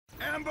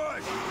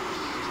Ambush!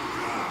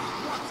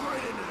 Walk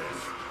right into this.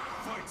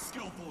 Fight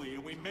skillfully,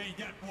 and we may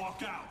yet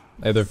walk out.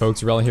 Hey there,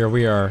 folks. Wrel here.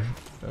 We are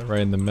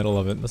right in the middle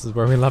of it. This is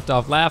where we left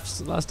off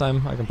last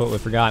time. I completely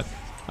forgot.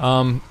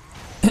 So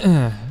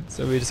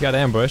we just got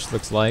ambushed.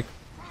 Looks like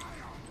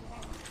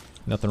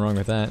nothing wrong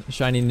with that.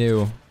 Shiny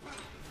new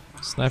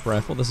sniper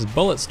rifle. This is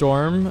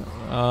Bulletstorm.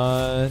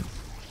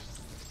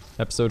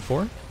 Episode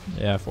 4.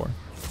 Yeah, 4.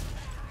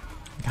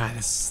 God,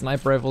 this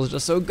sniper rifle is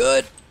just so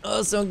good.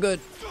 Oh, so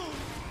good.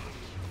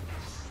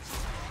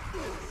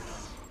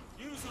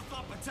 Use a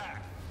thump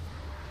attack.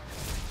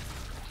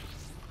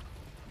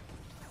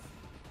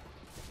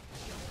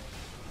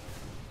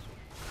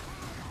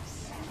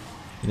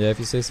 Yeah, if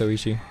you say so,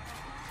 Ishi.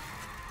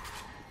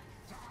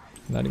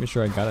 Not even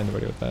sure I got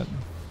anybody with that.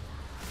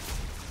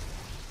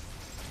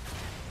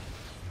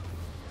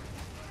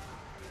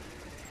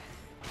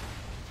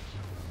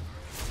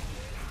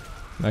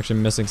 I'm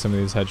actually missing some of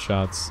these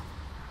headshots.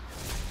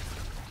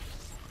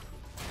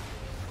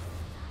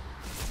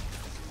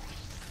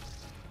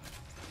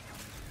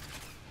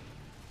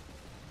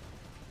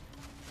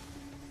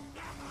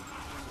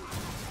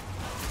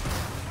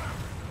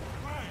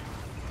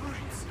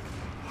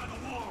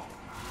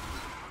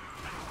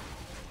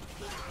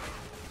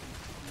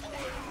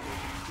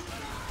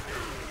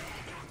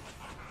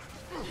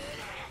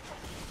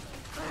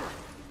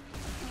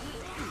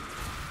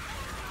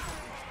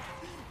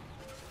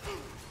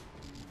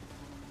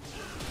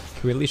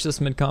 Can we unleash this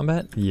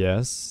mid-combat?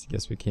 Yes.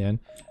 Yes, we can.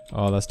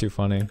 Oh, that's too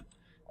funny.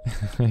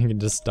 You can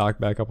just stock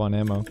back up on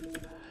ammo.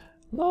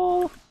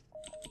 Lol.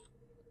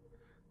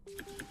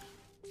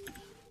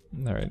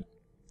 Alright.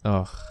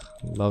 Ugh.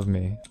 Love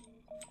me.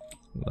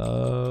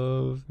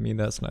 Love me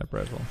that sniper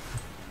rifle.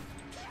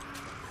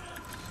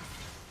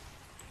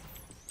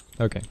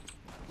 Okay.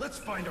 Let's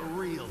find a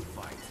real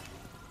fight.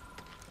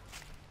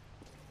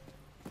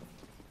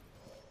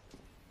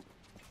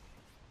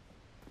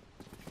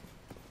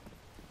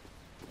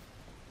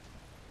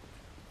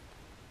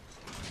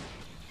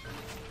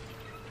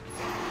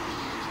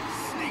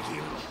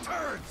 Sneaky little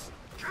turds!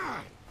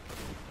 God.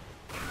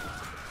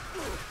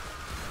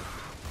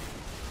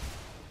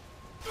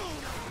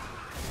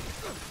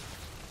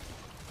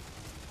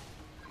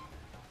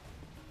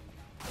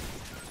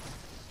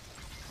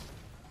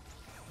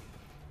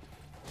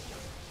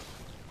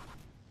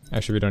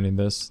 Actually, we don't need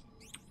this.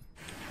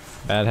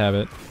 Bad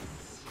habit.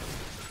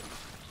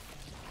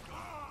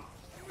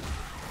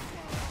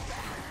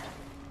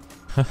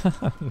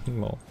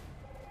 Lol.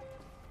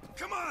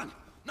 Come on!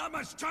 Not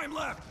much time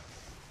left!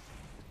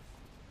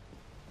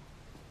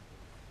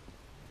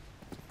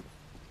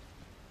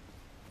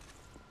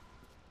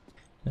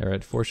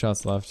 Alright, 4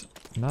 shots left.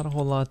 Not a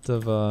whole lot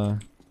of,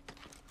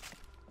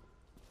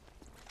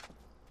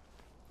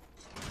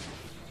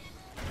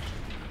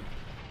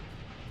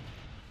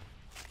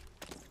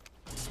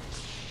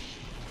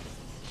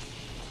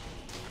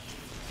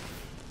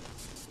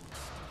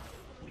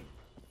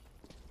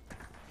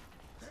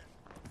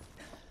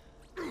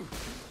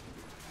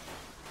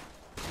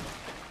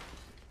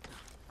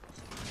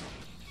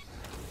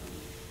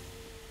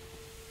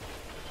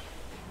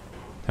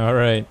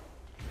 Alright.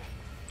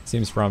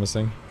 Seems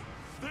promising.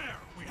 There!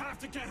 We have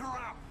to get her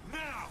out!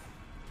 Now!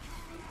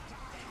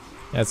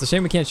 Yeah, it's a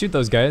shame we can't shoot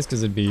those guys,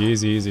 because it'd be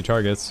easy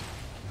targets.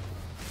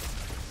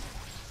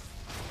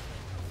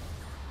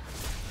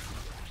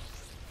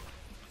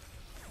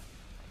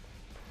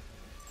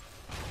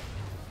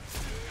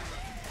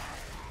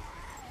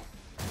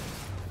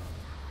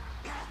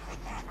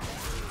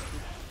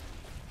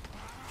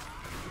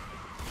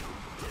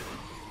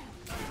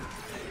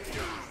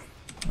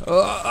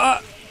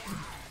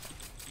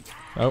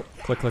 Oh,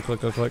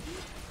 click.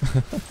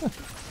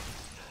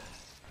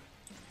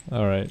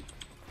 Alright.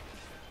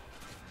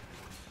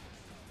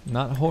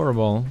 Not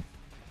horrible.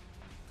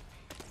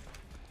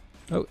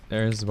 Oh,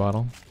 there's the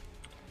bottle.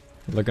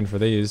 Looking for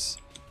these.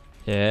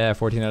 Yeah,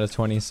 14 out of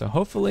 20. So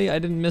hopefully I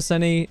didn't miss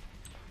any.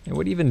 And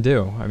what do you even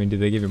do? I mean, do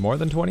they give you more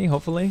than 20?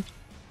 Hopefully?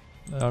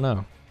 I don't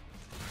know.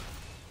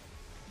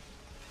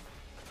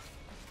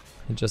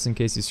 Just in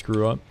case you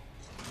screw up.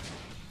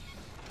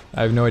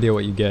 I have no idea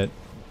what you get.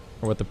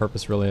 Or what the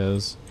purpose really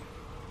is.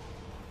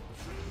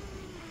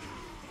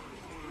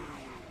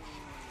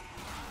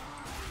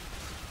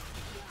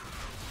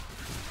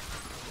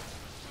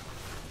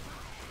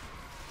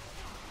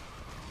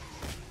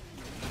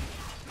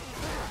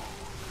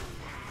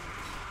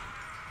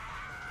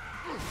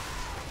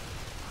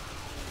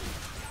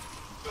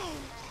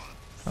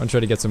 I'm gonna try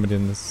to get somebody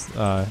in this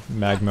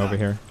magma over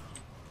here.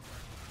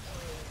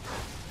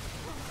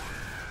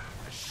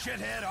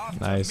 Shithead off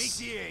Nice.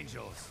 to meet the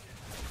angels.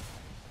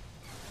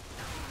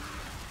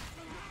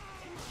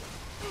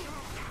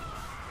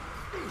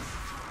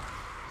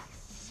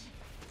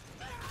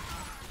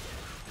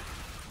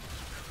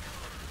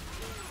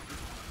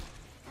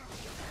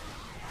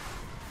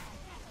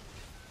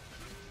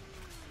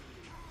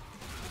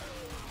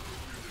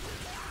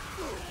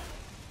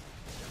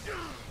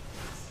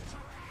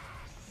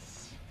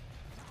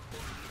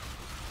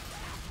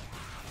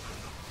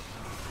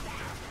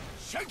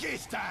 Chunky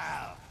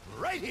style!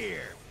 right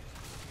here.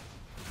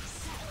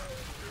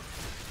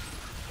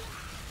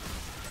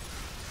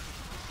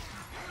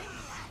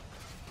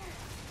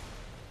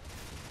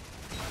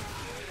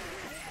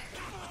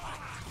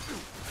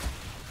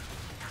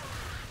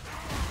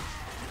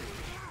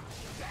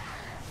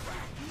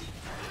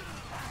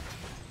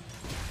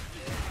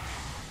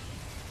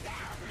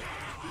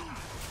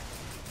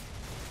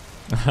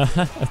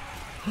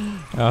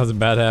 That was a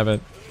bad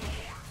habit.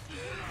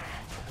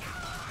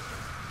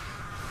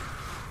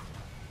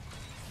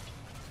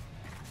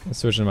 Let's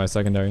switch to my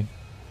secondary.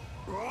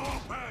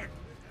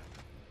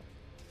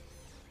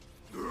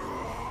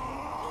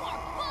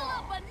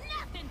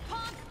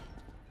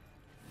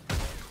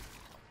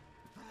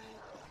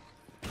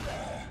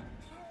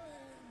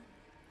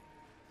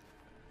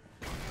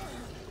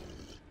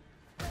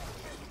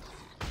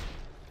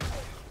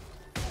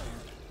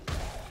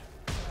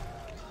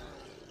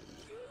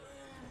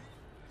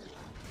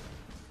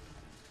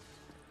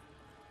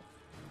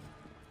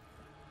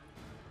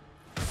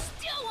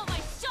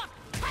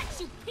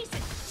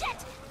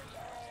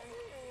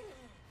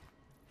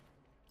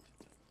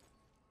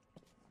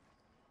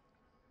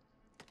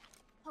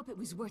 Hope it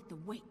was worth the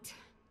wait.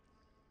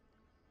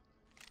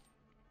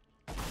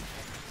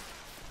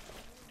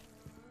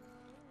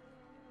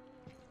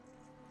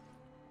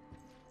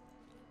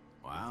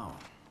 Wow,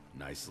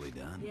 nicely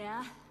done.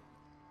 Yeah?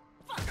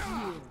 Fuck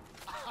you!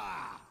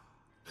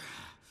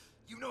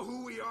 You know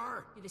who we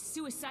are? You're the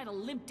suicidal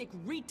limp-dick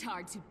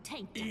retards who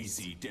tanked us.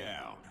 Easy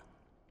down.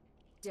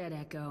 Dead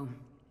Echo.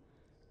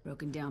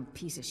 Broken down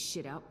piece of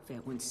shit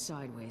outfit went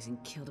sideways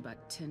and killed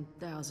about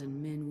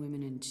 10,000 men,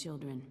 women, and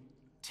children.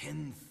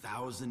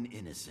 10,000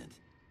 innocent.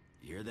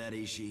 You hear that,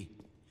 Ishii?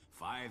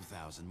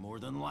 5,000 more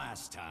than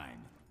last time.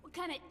 What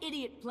kind of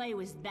idiot play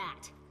was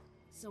that?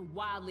 So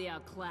wildly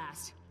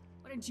outclassed.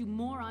 Why didn't you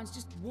morons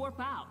just warp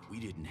out?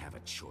 We didn't have a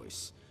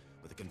choice.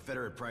 With the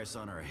Confederate price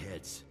on our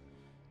heads.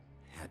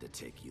 Had to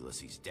take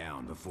Ulysses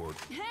down before...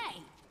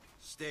 Hey!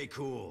 Stay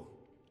cool.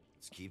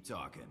 Let's keep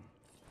talking.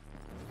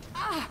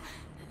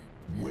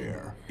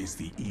 Where is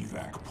the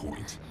evac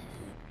point?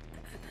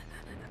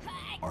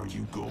 Are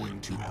you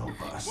going to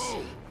help us?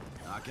 Whoa!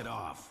 Knock it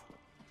off.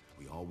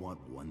 We all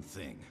want one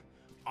thing.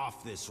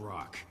 Off this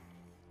rock.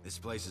 This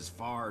place is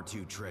far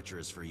too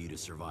treacherous for you to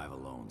survive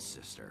alone,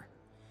 sister.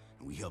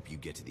 We help you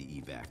get to the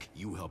evac.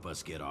 You help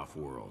us get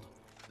off-world.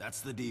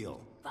 That's the deal.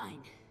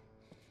 Fine.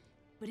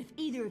 But if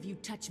either of you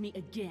touch me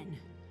again,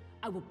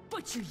 I will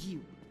butcher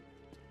you.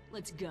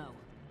 Let's go.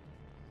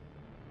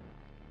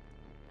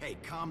 Hey,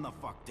 calm the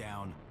fuck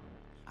down.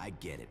 I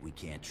get it, we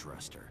can't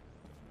trust her.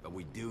 But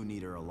we do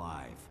need her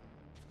alive.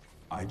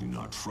 I do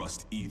not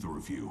trust either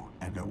of you,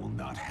 and I will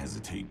not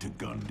hesitate to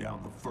gun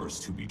down the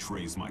first who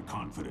betrays my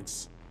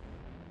confidence.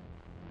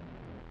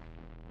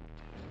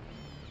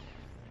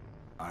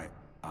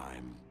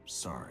 I'm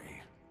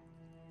sorry.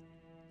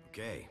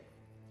 Okay,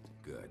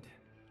 good.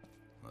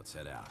 Let's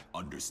head out.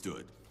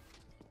 Understood.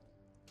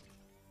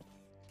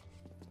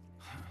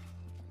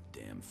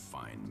 Damn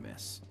fine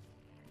mess.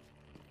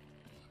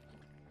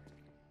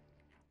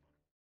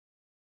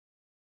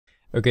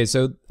 Okay,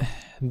 so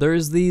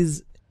there's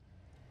these...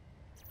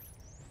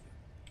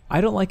 I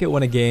don't like it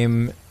when a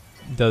game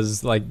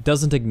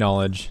doesn't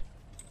acknowledge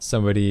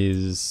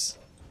somebody's...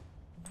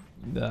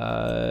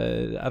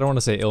 I don't want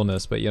to say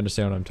illness, but you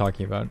understand what I'm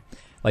talking about.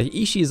 Like,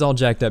 Ishii is all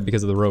jacked up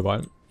because of the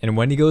robot, and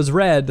when he goes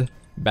red,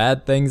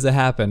 bad things are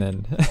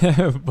happening.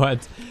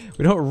 But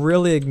we don't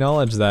really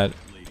acknowledge that,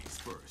 Ladies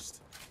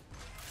first.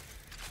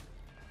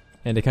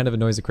 and it kind of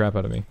annoys the crap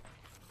out of me.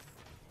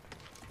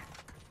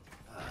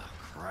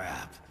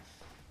 Crap.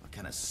 What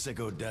kind of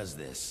sicko does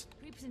this?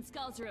 Creeps and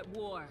skulls are at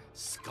war.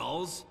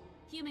 Skulls?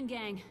 Human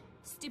gang.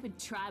 Stupid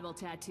tribal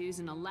tattoos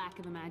and a lack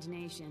of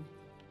imagination.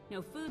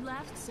 No food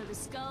left, so the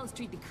skulls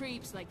treat the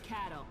creeps like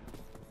cattle.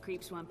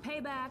 Creeps want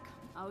payback,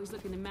 always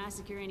looking to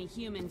massacre any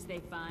humans they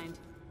find.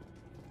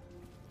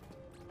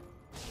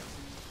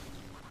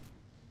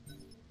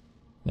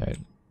 Alright,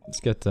 let's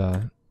get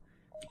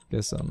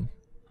some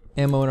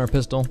ammo in our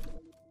pistol.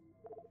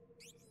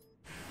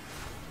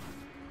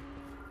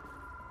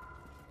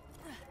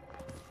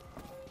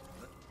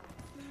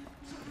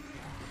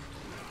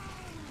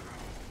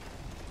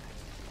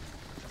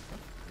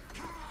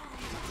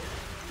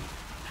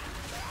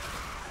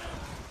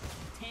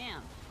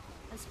 Damn,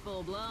 that's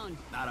full blown.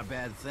 Not a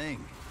bad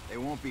thing. They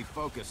won't be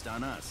focused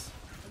on us.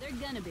 But they're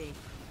gonna be.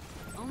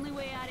 Only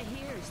way out of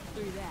here is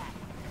through that.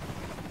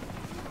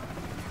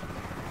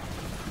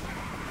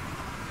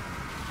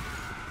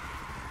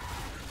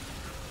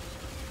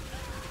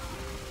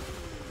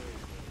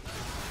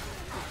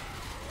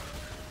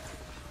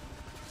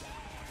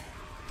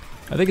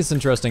 I think it's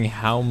interesting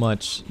how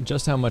much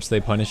they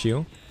punish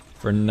you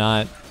for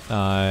not,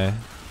 I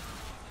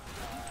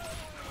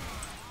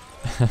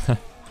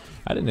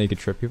didn't know you could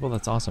trip people,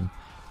 that's awesome.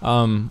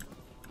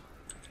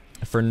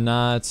 For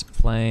not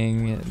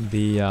playing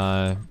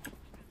the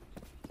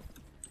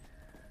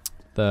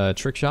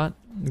trick shot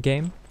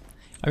game.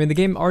 I mean, the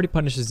game already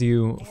punishes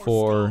you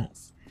for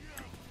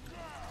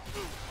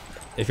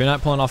if you're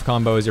not pulling off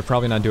combos, you're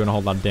probably not doing a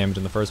whole lot of damage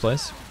in the first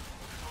place.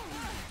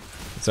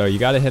 So you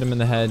gotta hit him in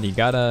the head. You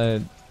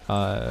gotta,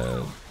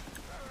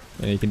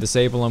 you can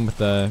disable him with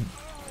the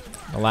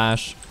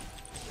lash.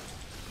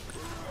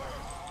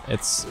 Or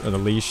the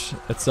leash.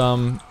 It's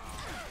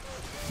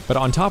but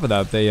on top of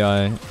that,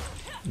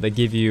 they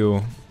give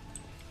you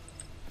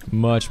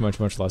much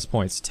less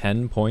points.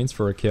 10 points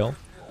for a kill.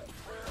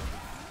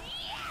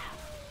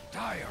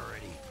 Die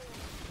already.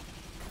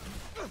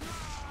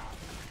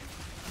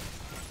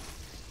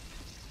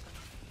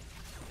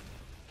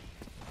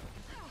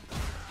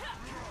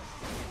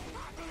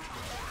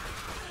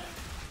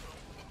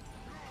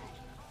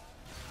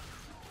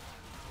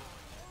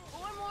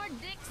 Four more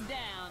dicks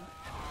down.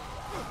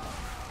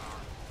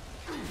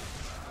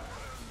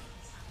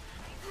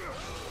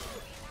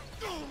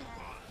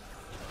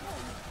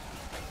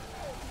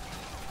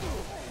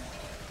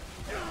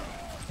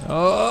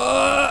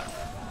 Oh!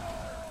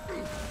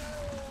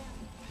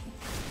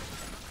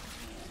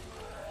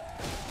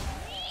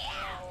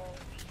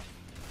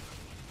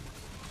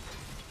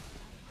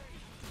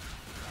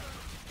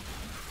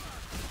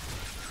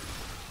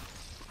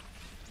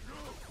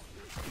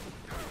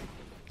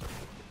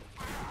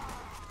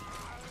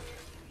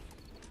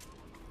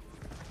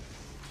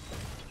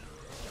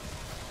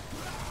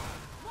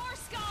 More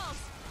skulls.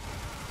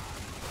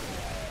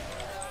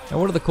 And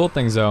one of the cool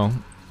things, though,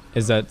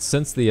 is that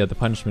since the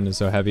punishment is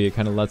so heavy, it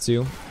kind of lets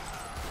you,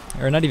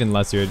 or not even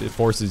lets you, it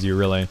forces you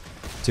really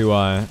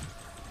to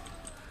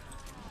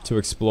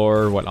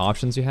explore what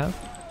options you have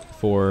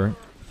for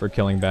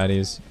killing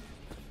baddies.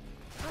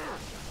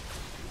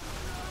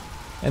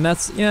 And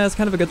that's, yeah, it's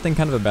kind of a good thing,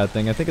 kind of a bad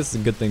thing. I think it's a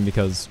good thing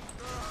because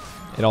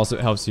it also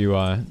helps you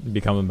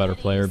become a better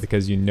player,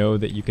 because you know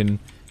that you can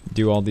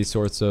do all these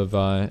sorts of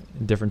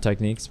different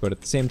techniques, but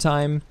at the same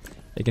time,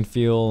 it can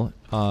feel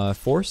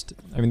forced.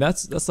 I mean,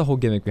 that's the whole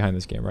gimmick behind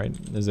this game, right?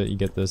 Is that you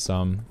get this,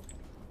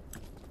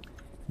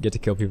 get to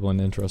kill people in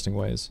interesting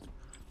ways.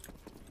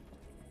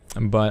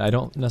 But I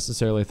don't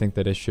necessarily think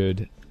that it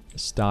should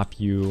stop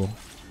you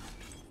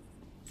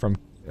from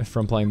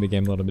playing the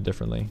game a little bit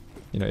differently.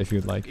 You know, if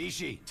you'd like.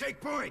 Ishi,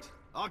 take point.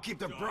 I'll keep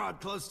the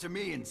broad close to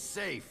me and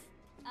safe.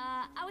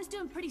 I was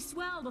doing pretty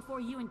swell before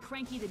you and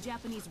Cranky the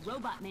Japanese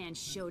robot man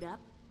showed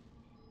up.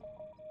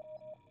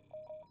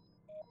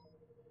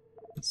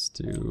 Let's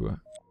do...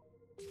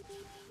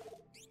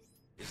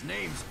 His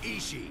name's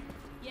Ishi.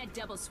 Yeah,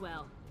 double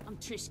swell. I'm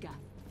Trishka.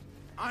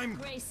 I'm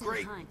Grayson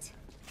great. Hunt.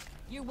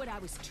 You're what I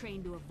was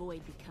trained to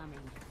avoid becoming.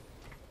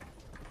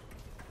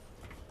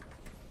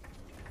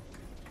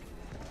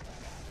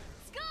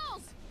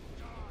 Skulls!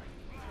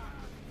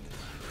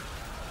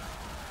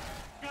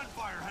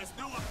 Gunfire has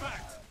no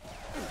effect.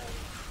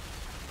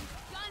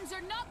 Guns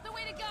are not the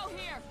way to go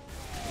here!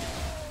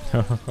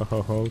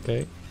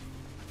 Okay.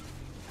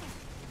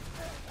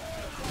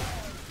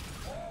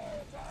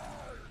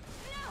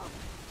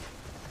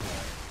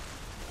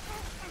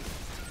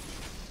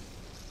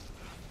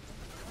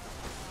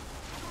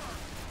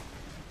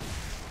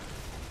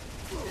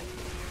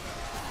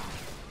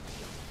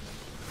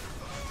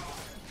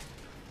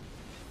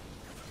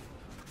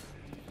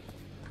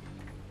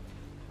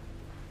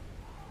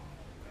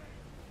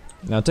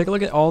 Now take a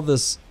look at all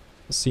this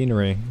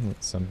scenery.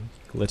 Some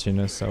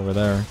glitchiness over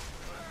there,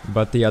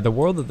 but the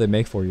world that they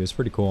make for you is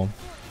pretty cool,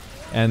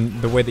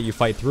 and the way that you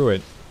fight through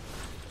it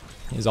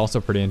is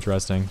also pretty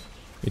interesting,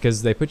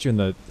 because they put you in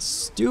the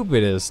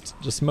stupidest,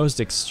 just most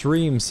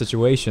extreme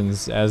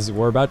situations, as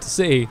we're about to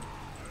see.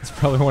 It's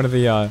probably one of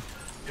the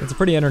it's a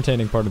pretty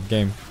entertaining part of the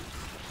game,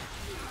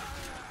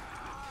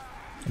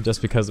 just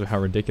because of how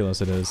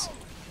ridiculous it is.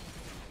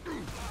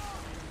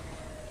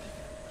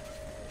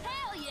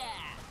 Hell yeah!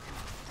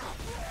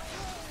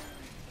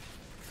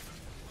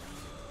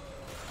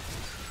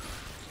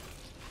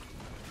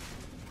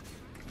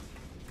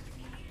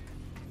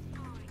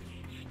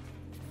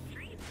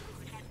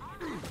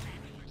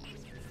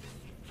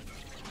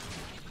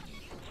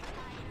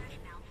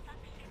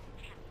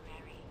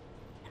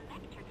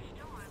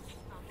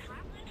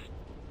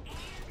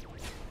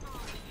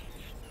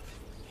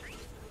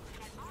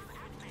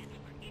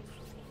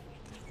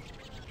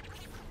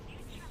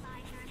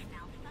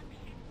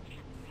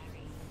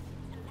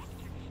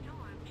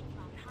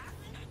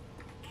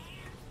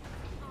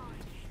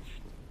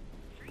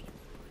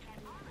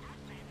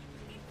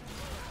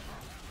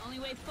 Only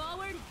way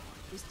forward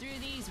is through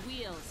these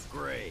wheels.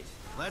 Great.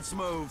 Let's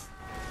move.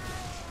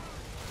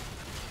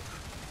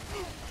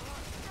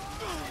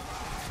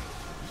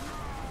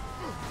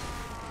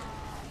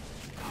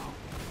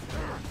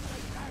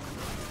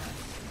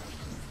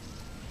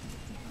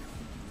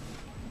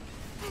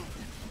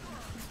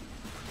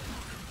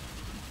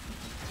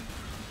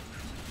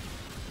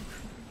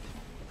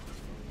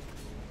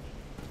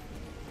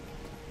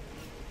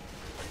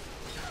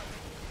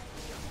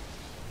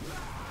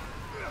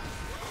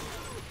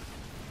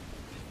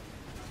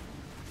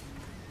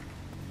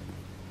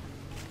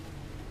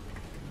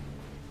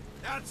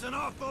 That's an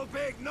awful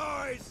big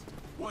noise!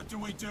 What do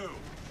we do?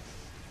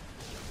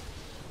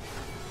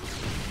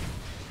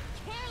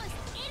 Careless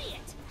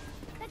idiot!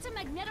 That's a a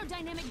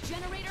magnetodynamic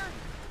generator?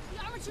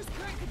 The armature's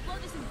current could blow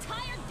this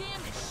entire dam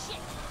to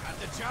shit! Got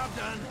the job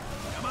done.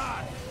 Come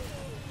on.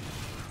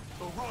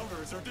 The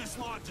rotors are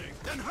dislodging.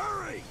 Then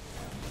hurry!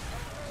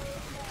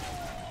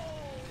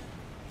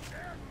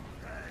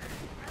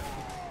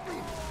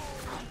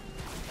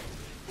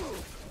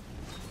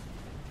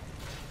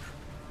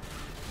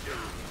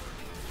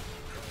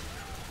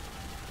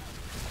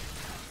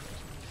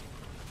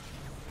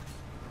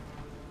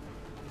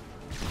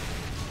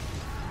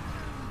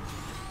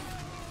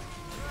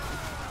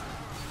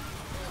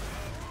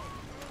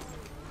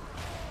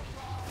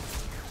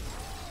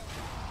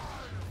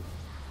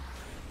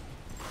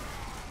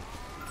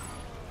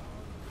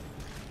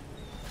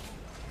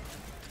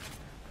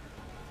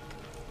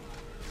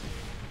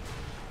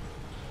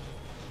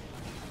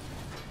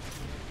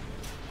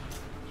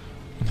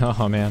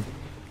 Oh man,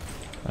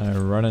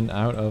 I'm running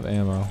out of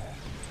ammo.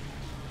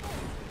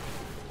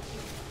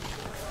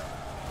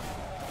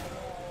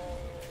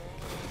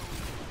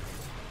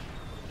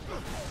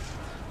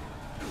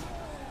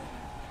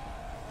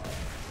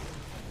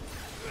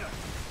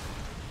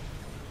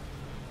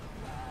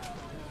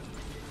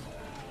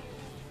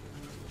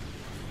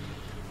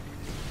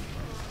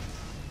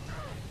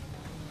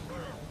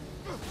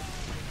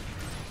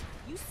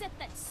 You set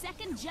that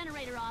second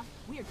generator off,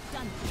 we're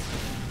done.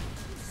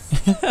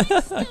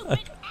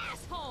 Stupid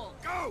asshole!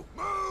 Go!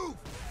 Move!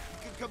 You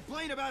can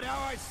complain about how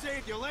I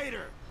saved you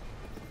later.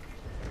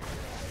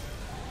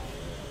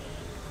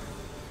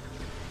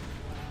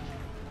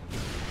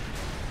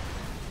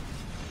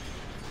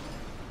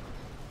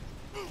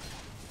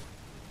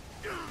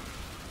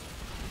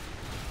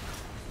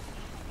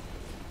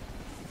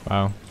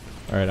 Wow.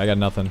 Alright, I got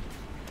nothing.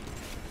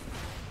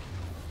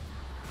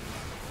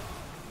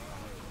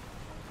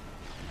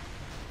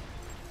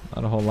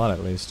 Not a whole lot,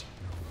 at least.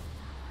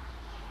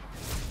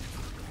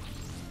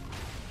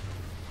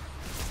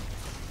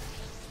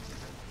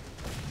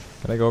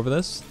 Can I go over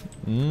this?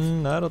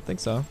 No, I don't think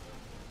so.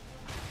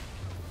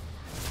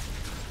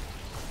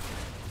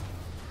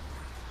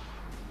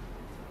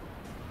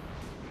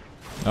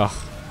 Ugh.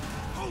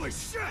 Holy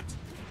shit!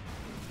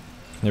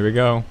 Here we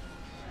go.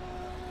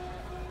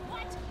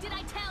 What did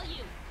I tell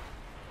you?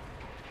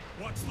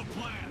 What's the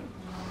plan?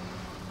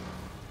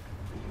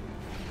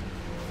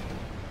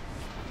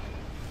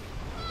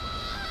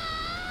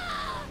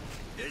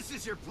 This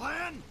is your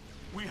plan?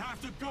 We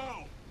have to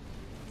go.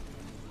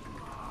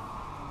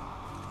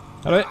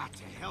 How do I? Ah,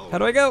 to hell How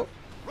do I go?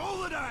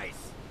 Roll the dice!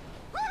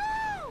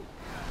 Woohoo!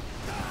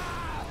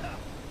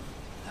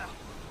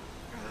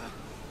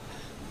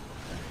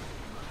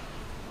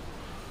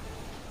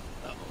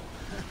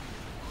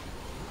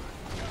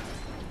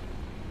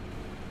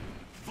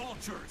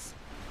 Vultures.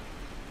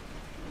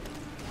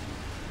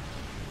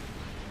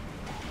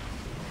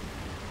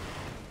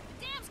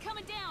 Dam's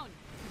coming down!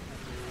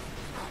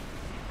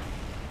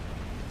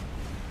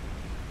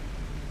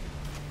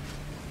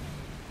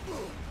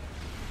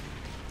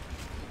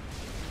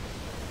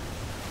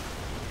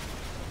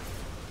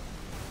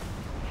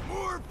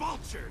 More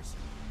vultures!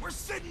 We're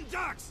sitting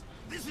ducks!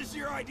 This is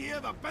your idea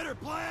of a better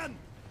plan?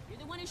 You're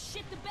the one who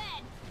shit the bed.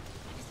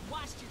 I just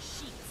washed your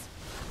sheets.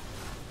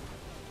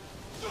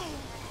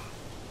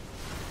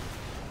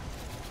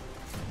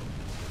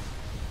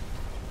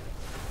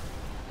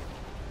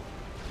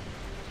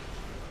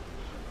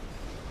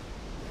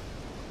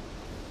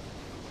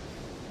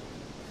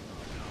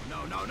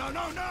 No, no, no,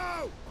 no,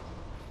 no!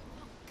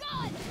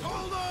 God!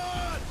 Hold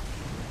on!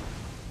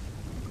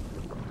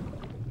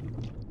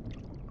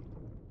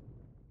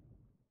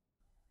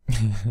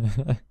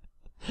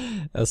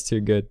 That's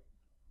too good.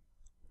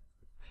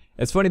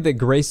 It's funny that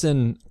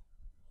Grayson,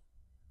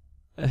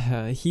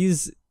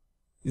 he's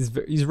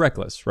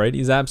reckless, right?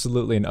 He's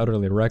absolutely and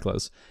utterly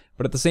reckless.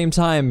 But at the same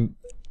time,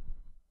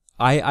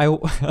 I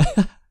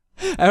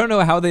I don't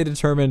know how they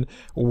determine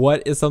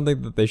what is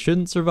something that they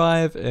shouldn't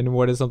survive and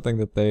what is something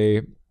that they,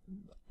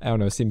 I don't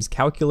know, seems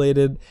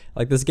calculated.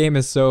 Like, this game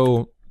is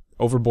so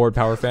overboard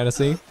power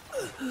fantasy.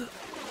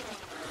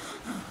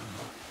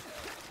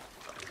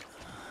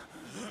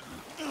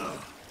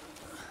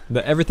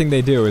 That everything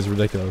they do is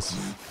ridiculous.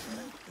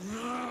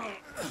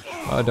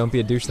 Oh, don't be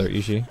a douche there,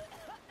 Ishii.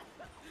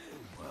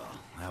 Well,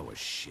 that was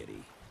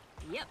shitty.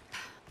 Yep.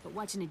 But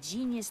watching a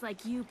genius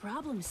like you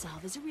problem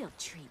solve is a real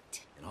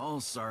treat. In all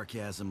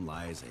sarcasm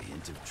lies a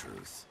hint of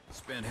truth.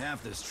 Spent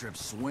half this trip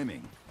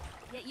swimming.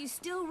 Yet you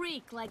still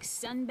reek like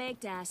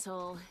sun-baked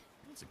asshole.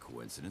 It's a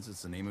coincidence.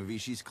 It's the name of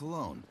Ishii's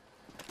cologne.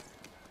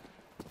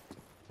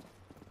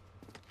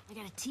 I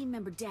got a team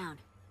member down.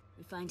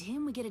 We find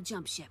him, we get a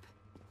jump ship.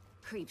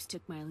 Creeps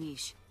took my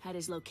leash, had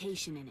his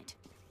location in it.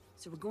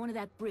 So we're going to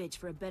that bridge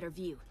for a better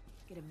view.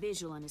 Get a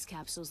visual on his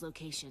capsule's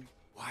location.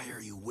 Why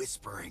are you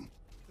whispering?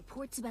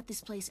 Reports about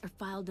this place are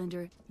filed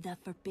under the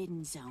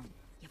Forbidden Zone.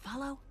 You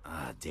follow?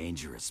 Ah,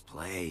 dangerous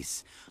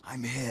place.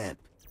 I'm hip.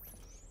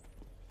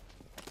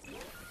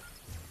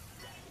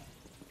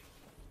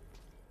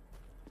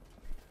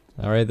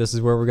 Alright, this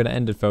is where we're gonna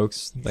end it,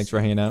 folks. Thanks for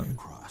hanging out.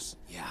 Cross.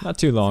 Yeah. Not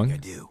too long. I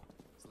do.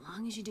 As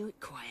long as you do it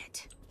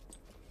quiet.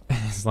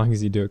 as long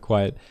as you do it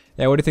quiet.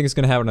 Yeah, what do you think is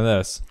gonna happen to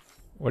this?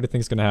 What do you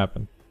think is gonna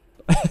happen?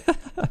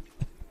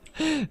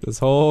 This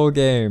whole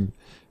game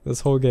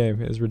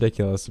is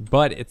ridiculous,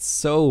 but it's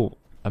so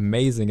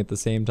amazing at the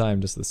same time.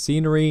 Just the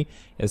scenery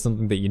is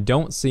something that you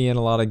don't see in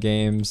a lot of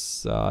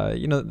games.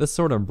 You know, this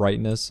sort of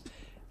brightness.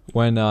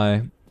 When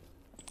I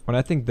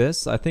think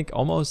this, I think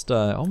almost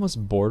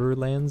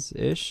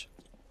Borderlands-ish,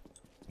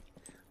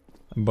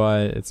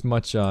 but it's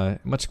much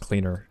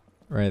cleaner,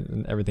 right?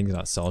 And everything's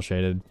not cel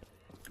shaded,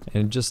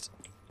 and just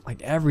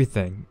like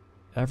everything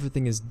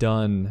is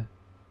done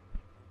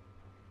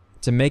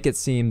to make it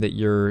seem that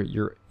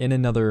you're in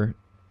another.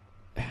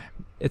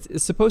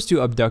 It's supposed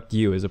to abduct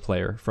you as a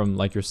player from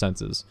like your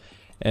senses,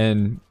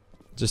 and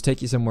just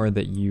take you somewhere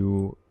that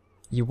you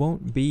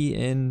won't be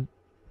in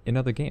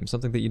other games.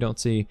 Something that you don't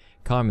see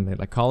commonly.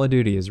 Like Call of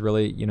Duty is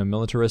really, you know,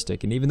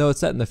 militaristic, and even though it's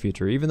set in the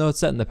future, even though it's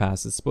set in the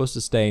past, it's supposed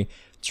to stay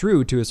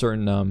true to a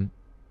certain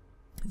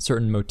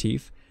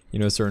motif, you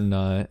know, a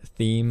certain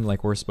theme.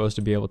 Like we're supposed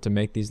to be able to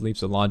make these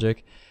leaps of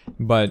logic,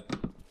 but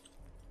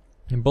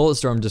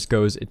Bulletstorm just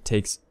goes. It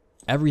takes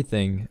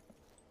everything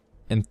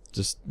and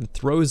just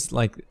throws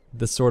like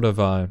this sort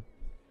of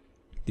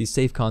these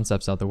safe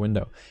concepts out the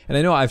window. And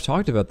I know I've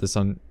talked about this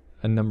on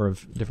a number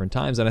of different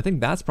times, and I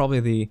think that's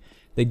probably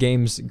the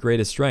game's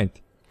greatest strength,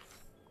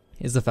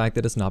 is the fact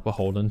that it's not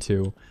beholden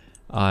to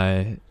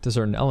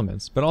certain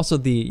elements. But also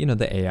the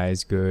AI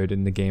is good,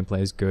 and the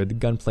gameplay is good, the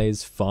gunplay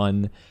is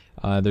fun.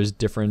 There's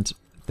different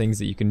things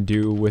that you can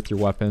do with your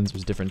weapons.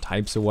 There's different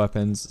types of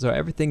weapons, so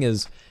everything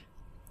is.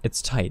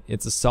 It's tight.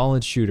 It's a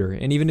solid shooter,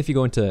 and even if you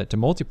go into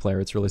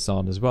multiplayer, it's really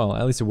solid as well.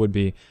 At least it would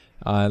be.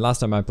 Last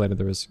time I played it,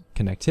 there was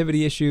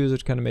connectivity issues,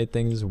 which kind of made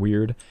things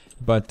weird.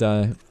 But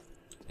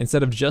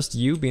instead of just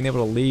you being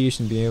able to leash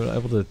and being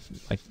able to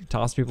like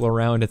toss people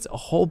around, it's a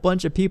whole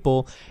bunch of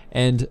people,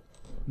 and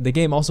the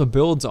game also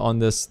builds on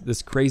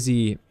this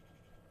crazy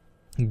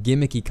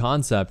gimmicky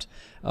concept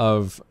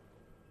of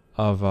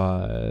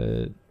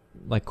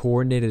like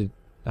coordinated.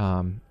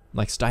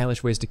 Like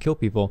stylish ways to kill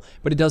people,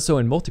 but it does so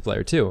in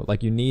multiplayer too.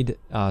 Like you need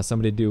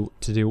somebody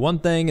to do one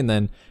thing, and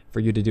then for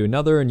you to do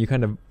another, and you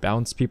kind of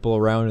bounce people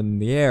around in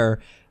the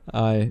air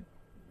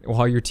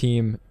while your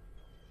team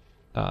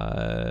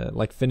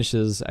like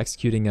finishes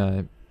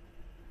executing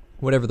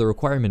whatever the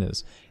requirement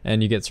is,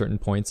 and you get certain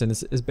points. And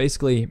it's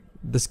basically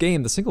this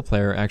game. The single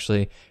player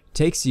actually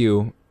takes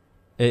you.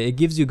 It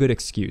gives you a good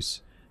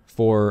excuse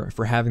for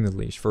having the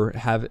leash, for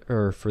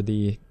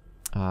the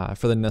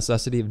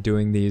necessity of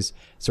doing these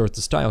sorts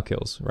of style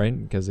kills, right?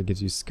 Because it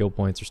gives you skill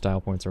points or style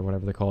points or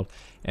whatever they're called.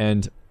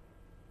 And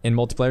in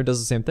multiplayer, it does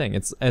the same thing.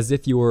 It's as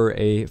if you were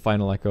a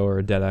Final Echo or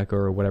a Dead Echo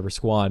or whatever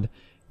squad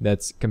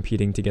that's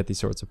competing to get these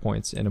sorts of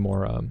points in a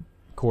more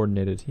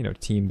coordinated, you know,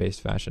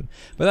 team-based fashion.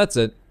 But that's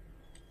it.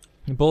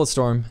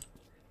 Bulletstorm,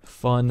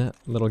 fun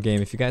little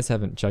game. If you guys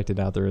haven't checked it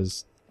out,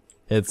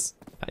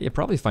 you'll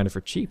probably find it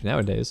for cheap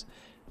nowadays,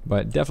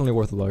 but definitely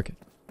worth a look.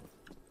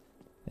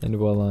 And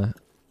we'll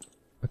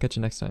catch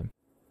you next time.